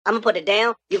I'ma put it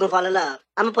down, you gon' fall in love.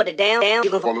 I'ma put it down, you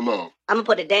gon' fall in love. I'ma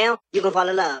put it down, you gon' fall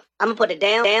in love. I'ma put it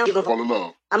down, you gon' fall in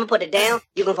love. I'ma put it down,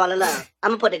 you gon' fall in love.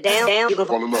 I'ma put it down, you gon'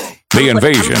 fall in love. The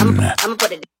Invasion. I'ma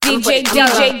put it down.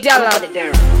 DJ Della.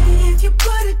 If you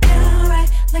put it down right,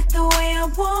 like the way I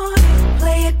want it,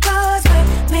 play it God's way,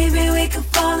 maybe we could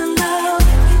fall in love.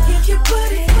 If you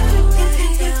put it,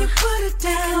 if you put it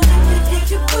down,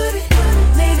 if you put it,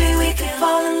 maybe we could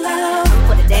fall in love. I'ma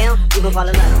put it down, you gon' fall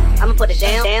in love. I'ma put it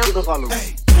down, you gon' fall in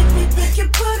love. If you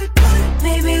put it,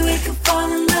 maybe we could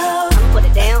fall in love. I'ma put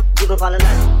it down, you gon' fall in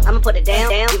love. I'ma put it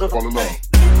down, you gon' fall in love.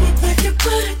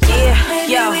 Yeah,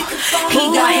 yo, he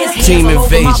got his hands Team all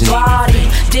over my Invasion. body.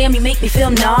 Damn, you make me feel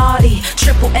naughty.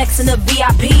 Triple X in the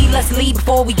VIP, let's leave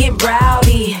before we get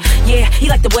rowdy. Yeah, he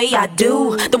like the way I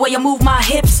do, the way I move my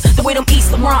hips, the way them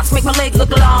East Laurents make my legs look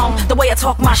long, the way I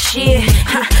talk my shit.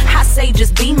 I say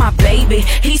just be my baby,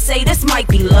 he say this might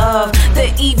be love.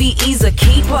 The EVE's a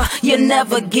keeper, you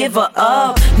never give her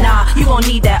up. Nah, you gon'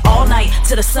 need that all night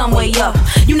till the sun way up.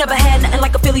 You never had nothing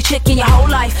like a Philly chick in your whole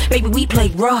life. Baby, we play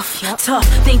rough, tough.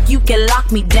 Think you can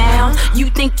lock me down? You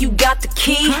think you got the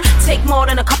key? Take more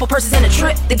than a couple purses in a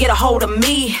trip to get a hold of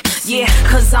me. Yeah,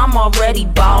 cause I'm already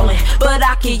ballin', but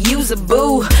I could use a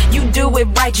boo. You do it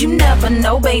right, you never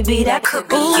know, baby, that could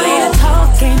be you. your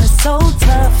talk game is so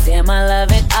tough. Damn, I love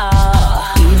it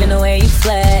all. Even the way you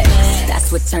flex,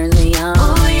 that's what turns me on.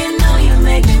 Oh, you know you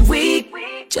make me weak.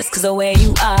 Just cause the way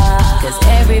you are. Cause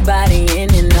everybody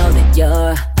in you know that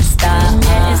you're a star.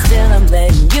 And still I'm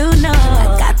letting you know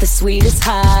I got the sweetest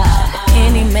heart.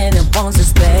 Any man that wants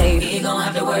this, babe, You gon'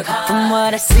 have to work hard. from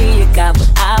what I see, you got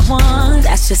what I want.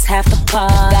 That's just half the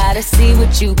part. Gotta see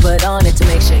what you put on it to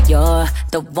make sure you're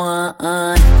the one.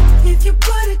 If you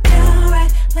put it down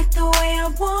right, like the way I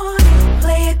want it,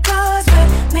 play it God's way,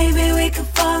 maybe we could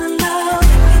fall in love.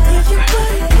 If you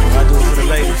put it down, I do it for the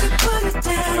ladies. if you put it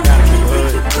down, I gotta keep it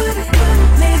if you hood. put it down,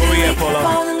 maybe Where we we at, could Polo?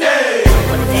 fall in love.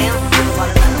 Put it down, you gon' fall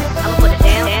in love. I'ma put it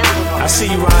down, you gon' fall in I love. see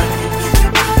you, Ryan.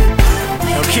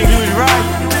 Yo, King, you was right.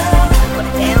 Put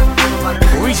it down, you gon' fall in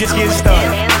love. We just getting Put it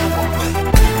started. down, you gon' fall in love.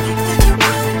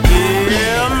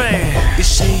 Yeah, man. You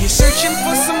say you're searching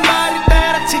for somebody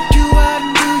that'll take you out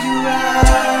and do you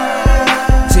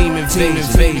right. Team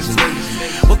Invasion.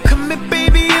 Well, come here,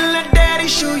 baby, and let daddy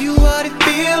show you what it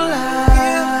feel like.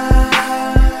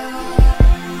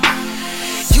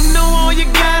 You know all you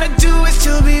gotta do is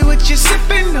tell me what you're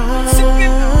sipping on.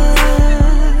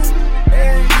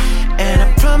 And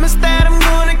I promise that I'm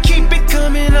gonna keep it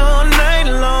coming all night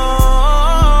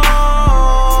long.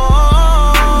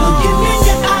 Looking in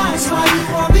your eyes while you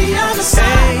on the other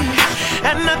side.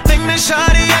 And I think that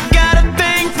shawty, I got a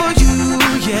thing for you,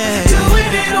 yeah.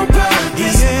 Doing it on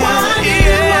purpose, why you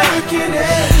working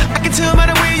it? I can tell by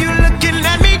the way you looking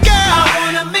at me, girl. I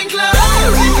wanna make love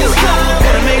in this club.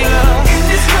 Wanna make love in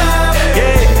this club,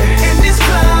 yeah. In this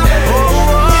club,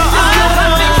 oh, I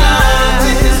wanna make love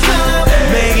in this club.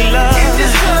 Make love In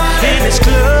this club, in this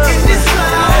club. in this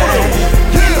club,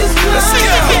 in this club. Let's go.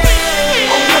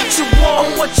 On what you want,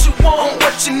 on what you want, on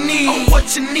what you need, on what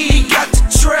you need. Got to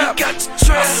trap, got to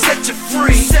trap. I'll set you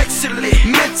free, sexually,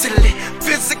 mentally,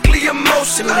 physically,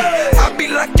 emotionally. I'll be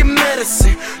like your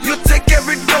medicine. You'll take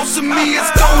every dose of me.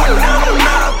 It's going down on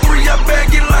 903. I bag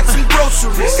it like some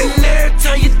groceries. And every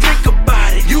time you think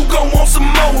about it, you gon' want some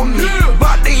more of me.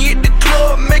 About to hit the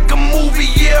club, make a movie,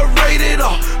 yeah, rated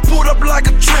R. Put up like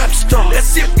a trap star.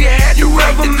 That's if you had you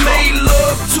ever made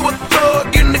love to a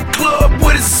thug in the club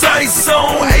with his sights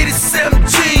on. 87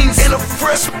 jeans and a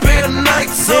fresh pair of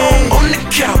Nikes on. On the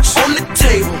couch, on the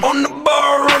table, on the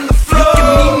bar, on the floor. You can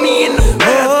meet me in the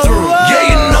bathroom. Yeah,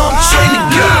 you know I'm trained to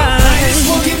go.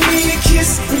 Won't give me a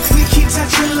kiss if we keep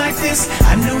touching like this.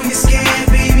 I know you're scared,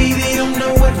 baby. They don't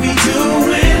know what we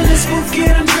doing. Let's both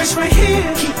get undressed right here.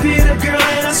 Keep it up, girl,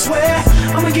 and I swear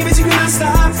I'ma give it to you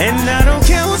non-stop. And I don't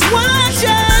care what's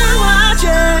watching.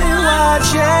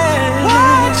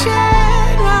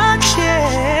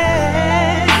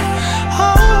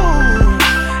 Oh,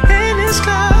 in this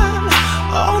club.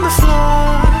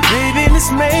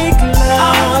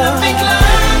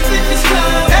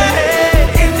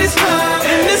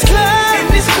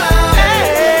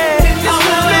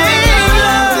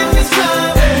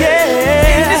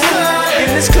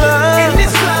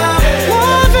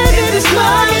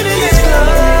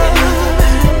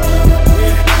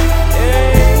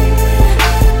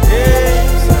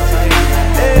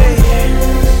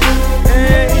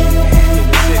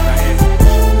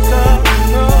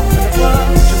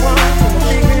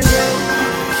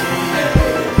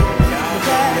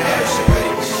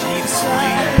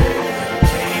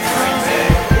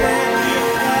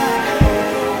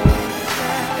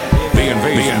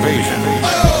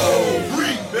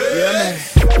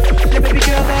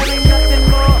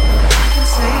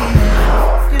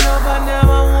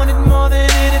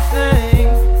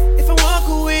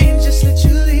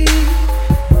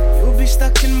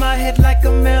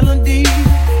 me.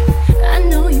 I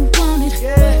know you want it,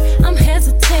 but I'm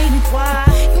hesitating. Why?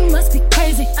 You must be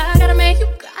crazy. I got a man, you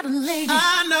got a lady.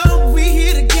 I know we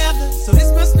here together, so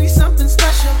this must be something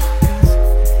special.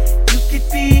 'Cause you could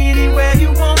be anywhere you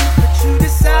want, but you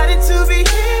decided to be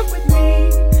here with me.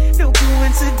 No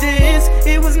coincidence,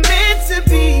 it was meant to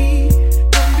be.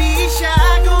 Don't be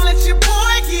shy, gon' let your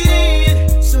boy get in,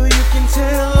 so you can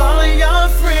tell all of your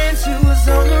friends you was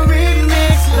on the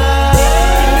remix line.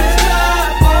 In this club,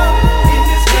 in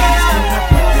this club, I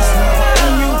put this love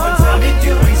on you one time if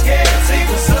you ain't scared, take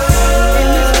what's up.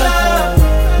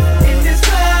 In this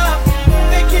club,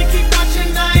 they can't keep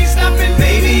watching, I ain't stopping,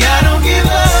 baby, I don't give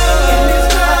up.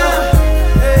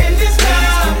 In this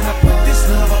club, I put this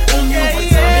love on you one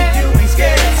time if you ain't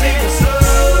scared, take what's up.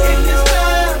 In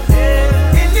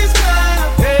this club,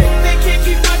 they can't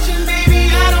keep watching, baby,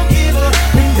 I don't give up.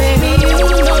 And baby, you know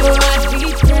right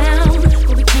deep down,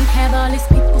 but we can't have all these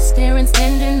people staring,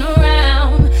 standing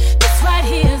around. This right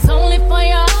here is only for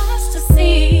your eyes to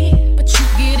see, but you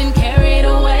getting carried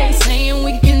away, saying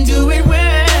we can do it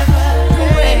wherever. The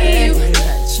way you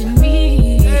touching me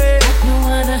like no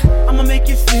other. I'ma make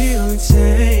you feel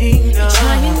insane. You're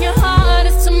trying your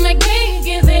hardest to make me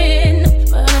give in,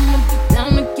 but I'ma be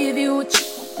down to give you what you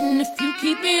want, and if you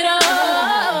keep it up,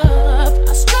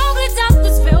 I strongly doubt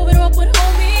this velvet rope would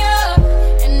hold me up,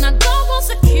 and I don't want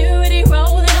security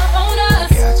rolling up on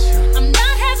us. I'm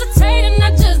not hesitating, I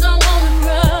just don't wanna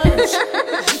rush.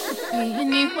 Be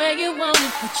anywhere you want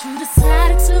it, but you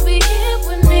decided to be here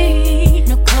with me.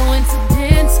 No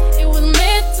coincidence, it was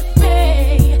meant to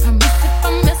be. Promise if I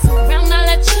mess around, I'll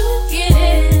let you get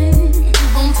in. You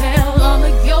gon' tell all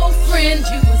of your friends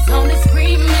you was on this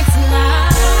remix line.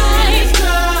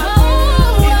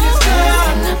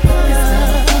 And I put this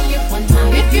love on you one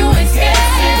time if you ain't scared.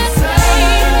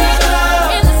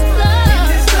 In this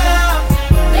club,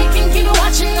 they can keep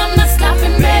watching, I'm not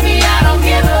stopping, baby, I don't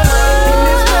give up.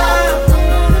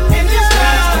 In this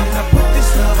club, I put this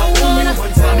love on you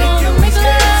one time if you ain't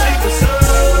scared, take what's up.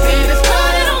 Baby,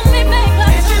 put it on me, baby,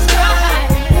 let's just ride.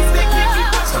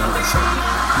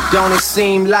 Don't it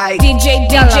seem like DJ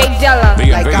Della.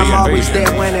 like I'm always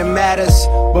there when it matters,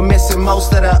 but missing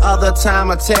most of the other time,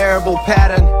 a terrible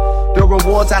pattern. The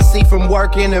rewards I see from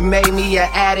working have made me an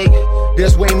addict.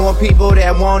 There's way more people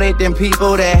that want it than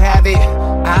people that have it.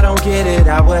 I don't get it,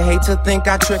 I would hate to think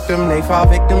I tricked them. They fall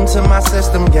victim to my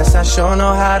system, guess I sure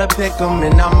know how to pick them.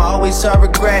 And I'm always a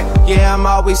regret, yeah, I'm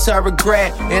always a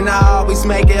regret. And I always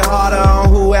make it harder on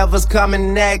whoever's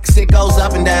coming next. It goes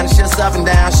up and down, it's just up and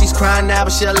down. She's crying now,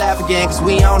 but she'll laugh again, cause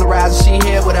we on the rise and she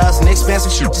here with us. And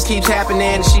expensive shit just keeps happening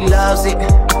and she loves it.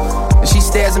 And she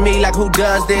stares at me like, who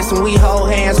does this? And we hold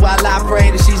hands while I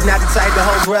pray that she's not the type to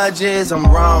hold grudges. I'm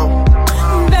wrong.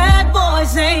 Bad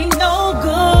boys ain't no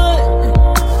good.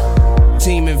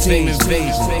 Team invasion.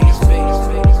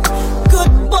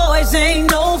 Good boys ain't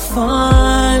no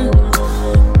fun.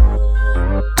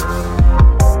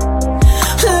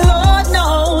 Lord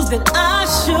knows that I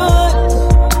should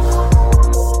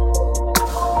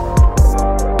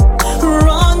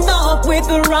run off with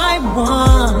the right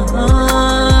one.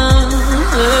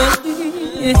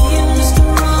 Mr.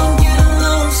 Wrong, get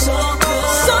along so good.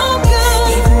 So good.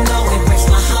 Even though it breaks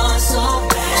my heart so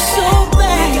bad. So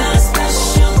bad. We got a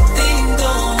special thing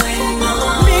going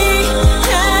on. Me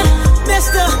and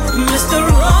Mr.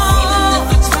 Wrong. Even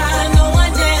if I try, no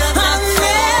one dare. I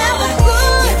never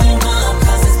could. Giving up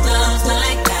cause it's loves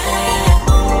like that.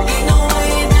 Ain't no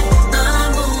way that I'm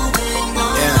moving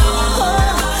on.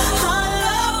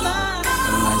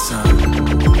 Lights up.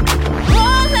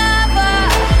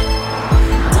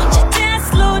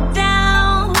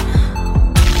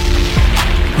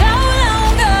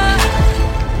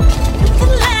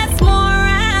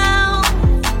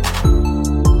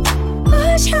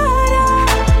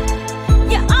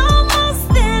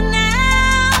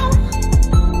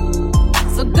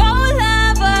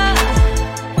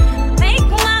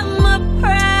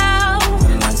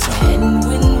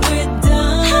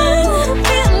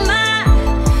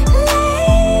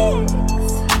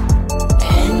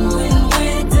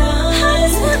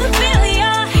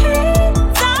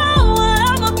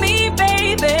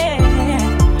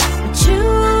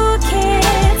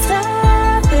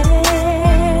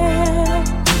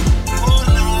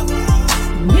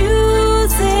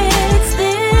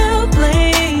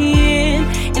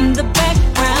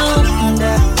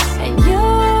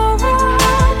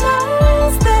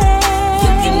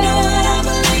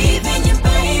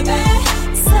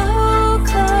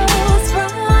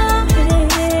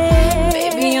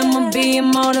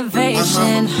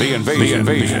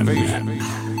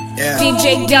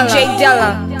 DJ Della.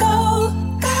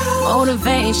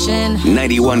 motivation.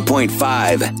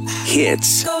 91.5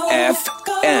 Hits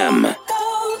FM.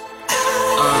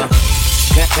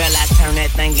 Girl, I turn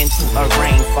that thing into a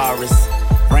rainforest.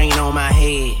 Rain on my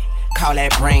head, call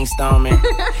that brainstorming.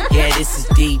 Yeah, this is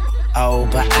deep, oh,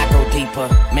 but I go deeper.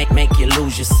 Make you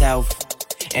lose yourself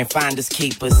and find us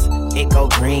keepers. It go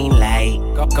green light,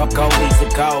 go easy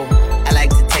go. I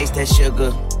like to taste that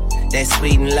sugar, that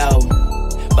sweet and low.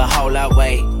 But hold up,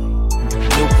 wait,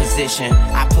 new position.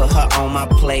 I put her on my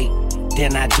plate,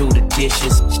 then I do the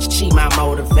dishes. She my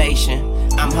motivation,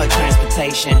 I'm her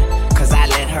transportation. Cause I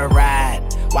let her ride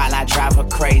while I drive her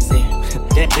crazy.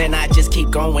 Then I just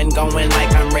keep going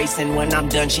like I'm racing. When I'm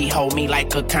done, she hold me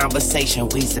like a conversation.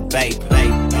 We said, babe. But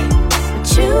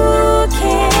you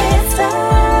can't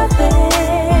stop it.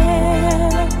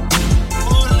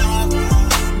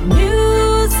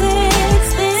 Music's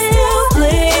still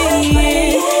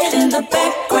playing in the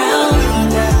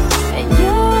background, and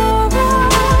you're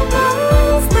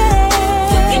almost there.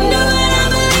 You can do it, I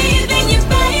believe in you,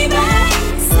 baby.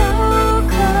 So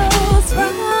close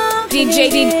from DJ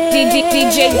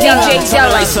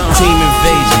Della. Team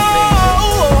Invasion.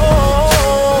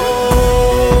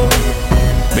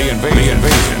 The Invasion.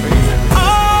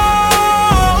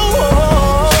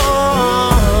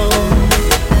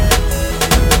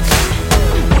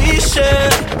 We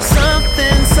share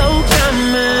something so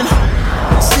common,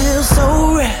 still so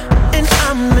rare, and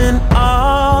I'm in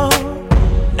awe.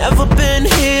 Never been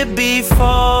here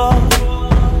before.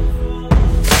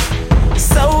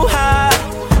 So high,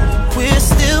 we're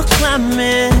still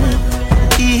climbing,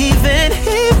 even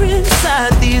here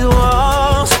inside these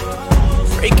walls,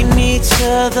 breaking each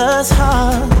other's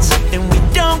hearts, and we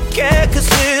don't care cause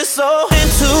we're so in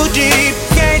too deep.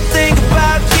 Can't think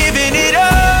about giving it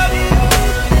up,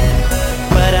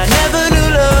 but I never knew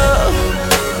love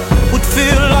would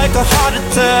feel like a heart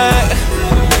attack.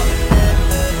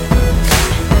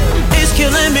 It's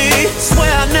killing me,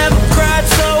 swear I never cried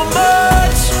so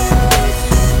much,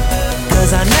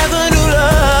 cause I never knew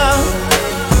love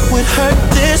would hurt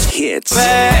this Hits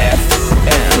bad.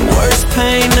 FM. Worst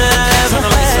pain that I ever had.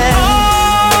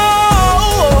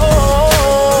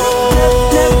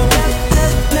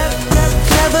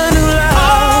 Never knew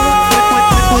love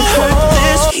would hurt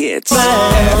this Hits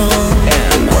bad.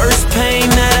 FM. Worst pain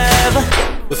that I ever.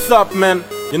 What's up, man?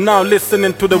 You're now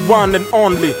listening to the one and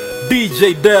only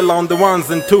DJ Della on the ones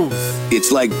and twos.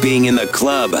 It's like being in the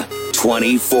club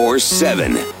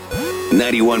 24/7.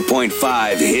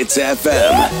 91.5 Hits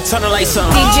FM. Turn the lights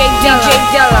on. DJ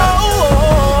Della.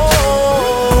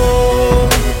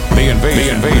 The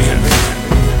Invasion.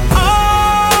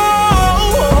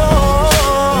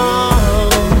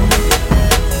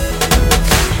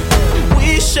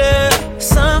 We share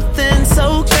something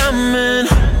so common,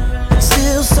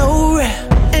 still so rare,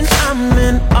 and I'm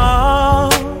in awe.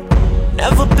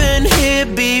 Never been here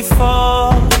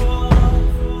before.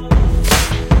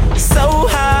 So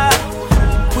high,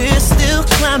 we're still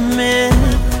climbing,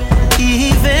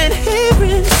 even here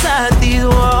inside these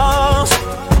walls,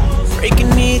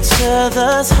 breaking each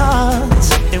other's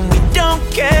hearts, and we don't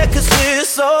care cause we're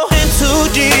so in too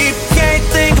deep. Can't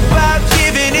think about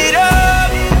giving it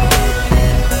up,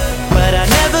 but I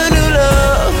never knew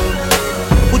love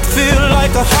would feel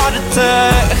like a heart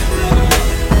attack.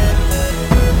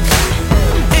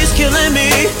 It's killing me,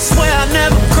 swear I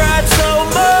never cried so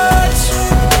much,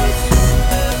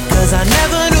 cause I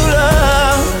never knew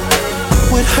love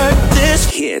would hurt this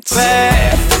Hits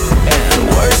bad. FM.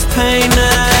 Worst pain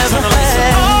that I ever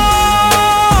had.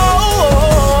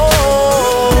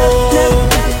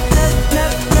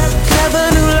 Never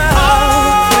knew love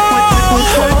would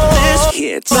hurt this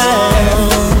Hits bad.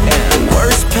 FM.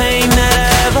 Worst pain that I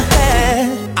ever had.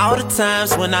 All the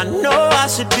times when I know I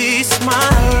should be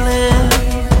smiling,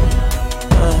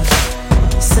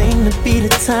 seem to be the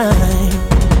time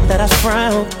that I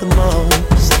frown the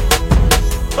most.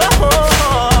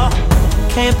 Oh,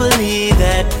 can't believe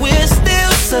that we're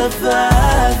still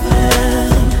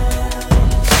surviving,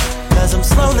 cause I'm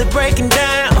slowly breaking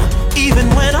down, even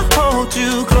when I hold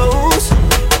you close.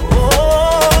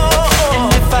 Oh,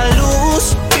 and if I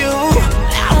lose you,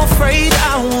 I'm afraid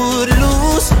I would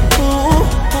lose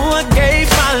who I gave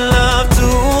my love to.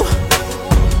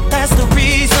 That's the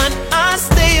reason I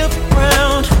stay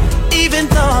around, even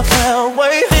though I fell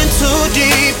way in too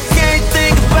deep. Can't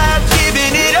think about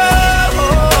giving it up,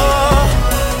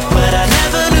 but I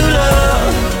never knew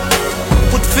love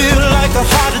would feel like a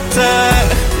heart attack.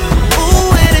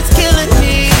 Ooh, and it's killing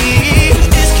me,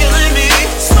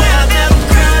 swear I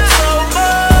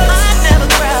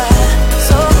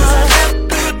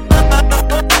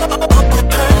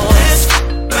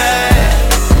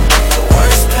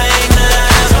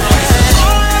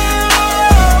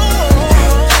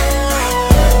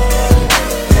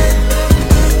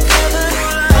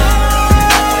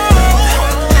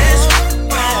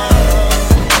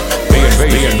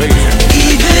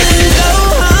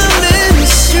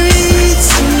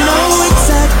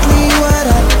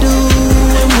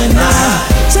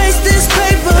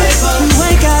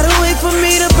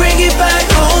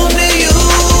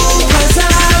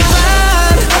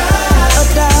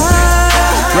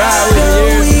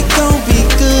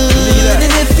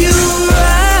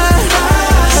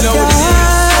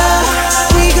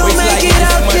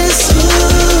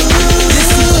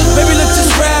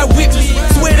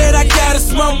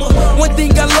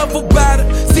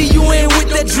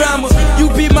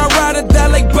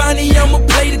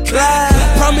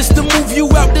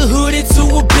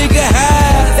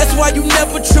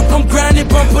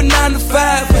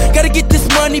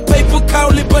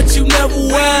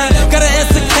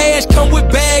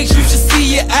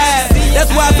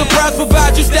That's why Surprise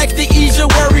provide you stacks to ease your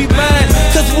worry mind.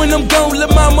 Cause when I'm gone, lil'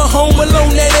 mama home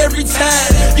alone at every time.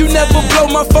 You never blow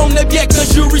my phone up yet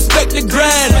cause you respect the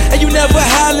grind. And you never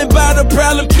hollering about a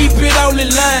problem, keep it all in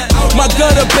line. My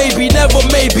gutter baby, never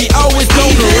maybe, always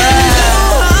on the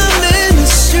ride. I'm in the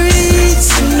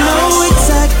streets, you know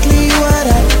exactly what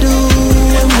I do.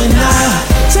 And when I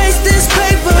chase this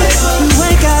paper, you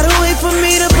ain't gotta wait for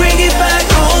me to bring it back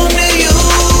home to you.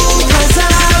 Cause I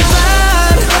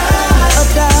ride or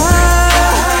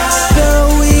die, girl,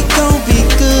 we gon' be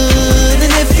good.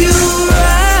 And if you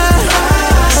ride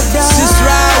or die, just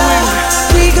ride with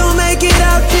me. We gon' make it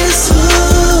out this hood.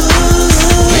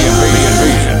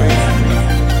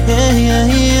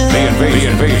 The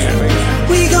invasion.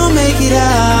 We gon' make it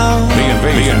out. The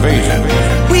invasion.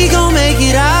 We gon' make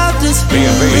it out this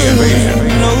invasion.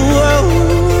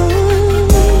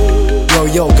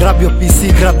 Yo, grab your PC,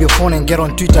 grab your phone and get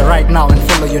on Twitter right now and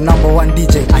follow your number one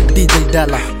DJ at DJ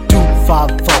Della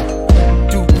 254.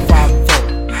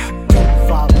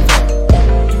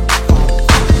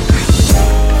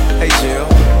 Hey Jill,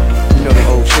 you know the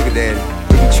old sugar daddy.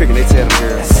 They be tricking, they tell them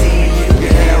girls, I see you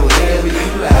can have whatever you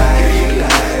like.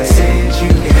 I said you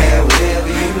can have whatever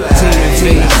you like.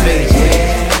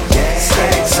 Yeah,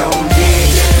 stacks on deck,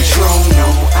 Patron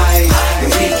on ice, and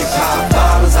we can pop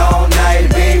bottles all night.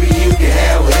 Baby, you can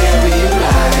have whatever you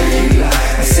like.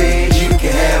 I said you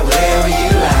can have whatever you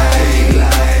like.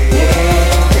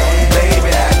 Yeah, baby,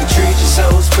 I can treat you so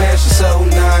special, so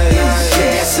nice.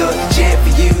 Yeah, so the jet for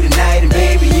you tonight, and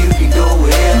baby, you can go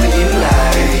wherever you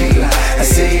like. I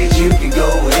said you can go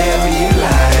wherever you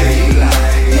like.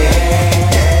 Yeah.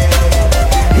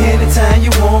 Anytime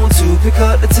you want to, pick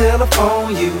up the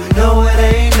telephone. You know it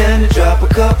ain't nothing to drop a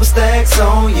couple stacks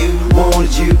on you. Want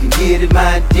it, you can get it,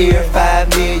 my dear. $5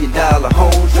 million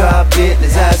home drop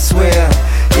business, I swear.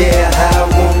 Yeah, I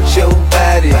want your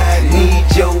body, need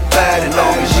your body.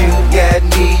 Long as you got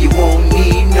me, you won't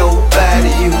need nobody.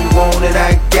 You want it,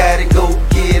 I got it, go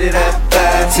get it, I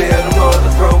buy it. Tell the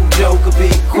mother broke joker, be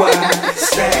quiet.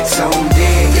 Stacks on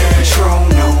deck,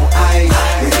 Patron on ice,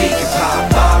 and we can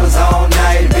pop bottles all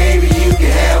night. Baby, you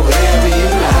can have whatever you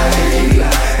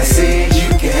like. I said you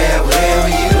can have whatever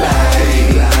you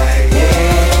like.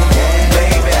 Yeah,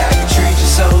 baby, I can treat you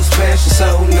so special,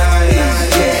 so nice.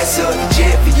 Yeah, so the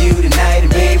jet for you tonight,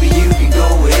 and baby, you can go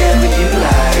wherever you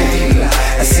like.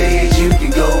 I said you can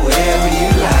go wherever you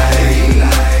like.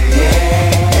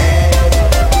 Yeah,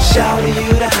 shout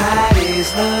you the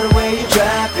hottest, love the way you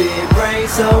drop it. Brain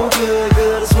so good,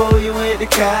 I swore you went to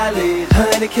college.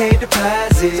 100K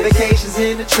deposits, vacations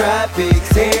in the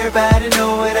tropics. Everybody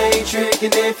know it ain't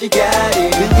tricking if you got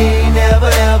it. But you ain't never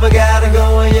ever gotta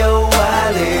go in your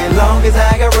wallet. Long as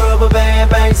I got rubber band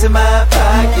banks in my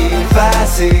pocket.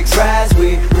 5'6", rides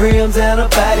with rims and a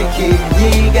body kick. You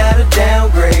ain't gotta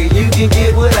downgrade, you can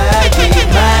get what I get.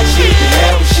 My shit can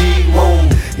have what she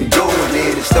want, and go and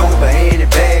let it stone for any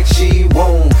bag she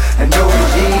want. I know that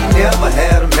you ain't never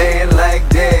had a man like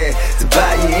that to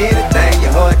buy you anything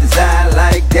your heart desire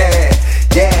like that.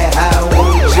 Yeah, I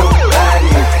want your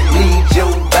body, need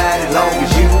your body. Long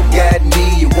as you got me,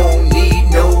 you won't need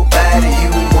nobody.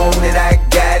 You want it, I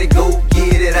got it, go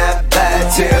get it, I buy it.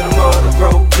 Tell the mother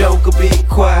broke joker, be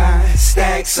quiet.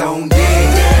 Stacks on deck,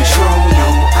 Patron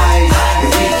on ice,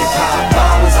 and we can pop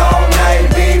bottles all night.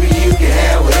 Baby, you can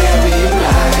have whatever you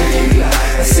like.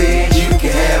 I said you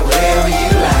can have whatever you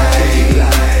like.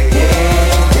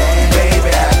 Yeah, baby,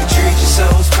 I can treat you so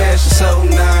special, so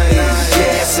nice.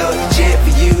 Yeah, so the jet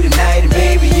for you tonight, and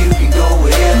baby, you can go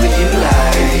wherever you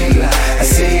like. I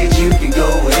said you can go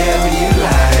wherever you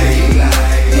like.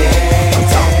 Yeah, I'm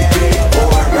talking big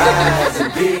boy rides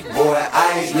and big boy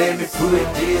ice. Let me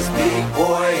put this big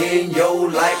boy in your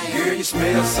life. Girl, you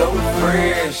smell so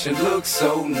fresh and look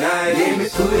so nice. Let me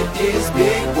put this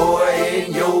big boy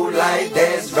in your life.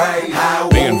 That's right. I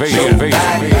want your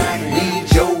body,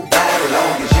 need your body.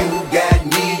 Long as you got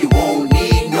me, you won't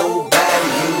need nobody.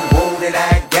 You want it, I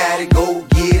got it, go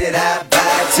get it, I buy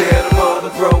it. Tell the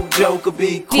mother broke joker,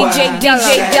 be quiet. DJ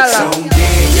Della. On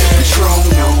deck,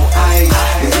 Patron on ice,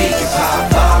 and we can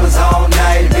pop bottles all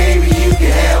night. Baby, you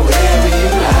can have whatever you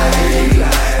like.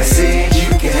 I said you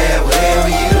can have whatever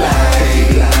you like.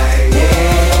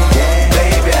 Yeah,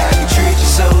 baby, I can treat you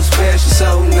so special,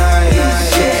 so nice.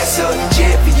 Yeah, so the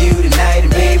jet for you tonight,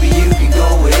 and baby, you can go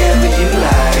wherever you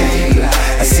like.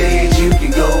 I said you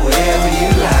can go wherever you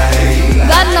like.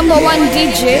 That number one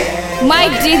DJ, my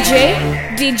DJ,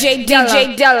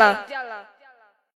 DJ Della.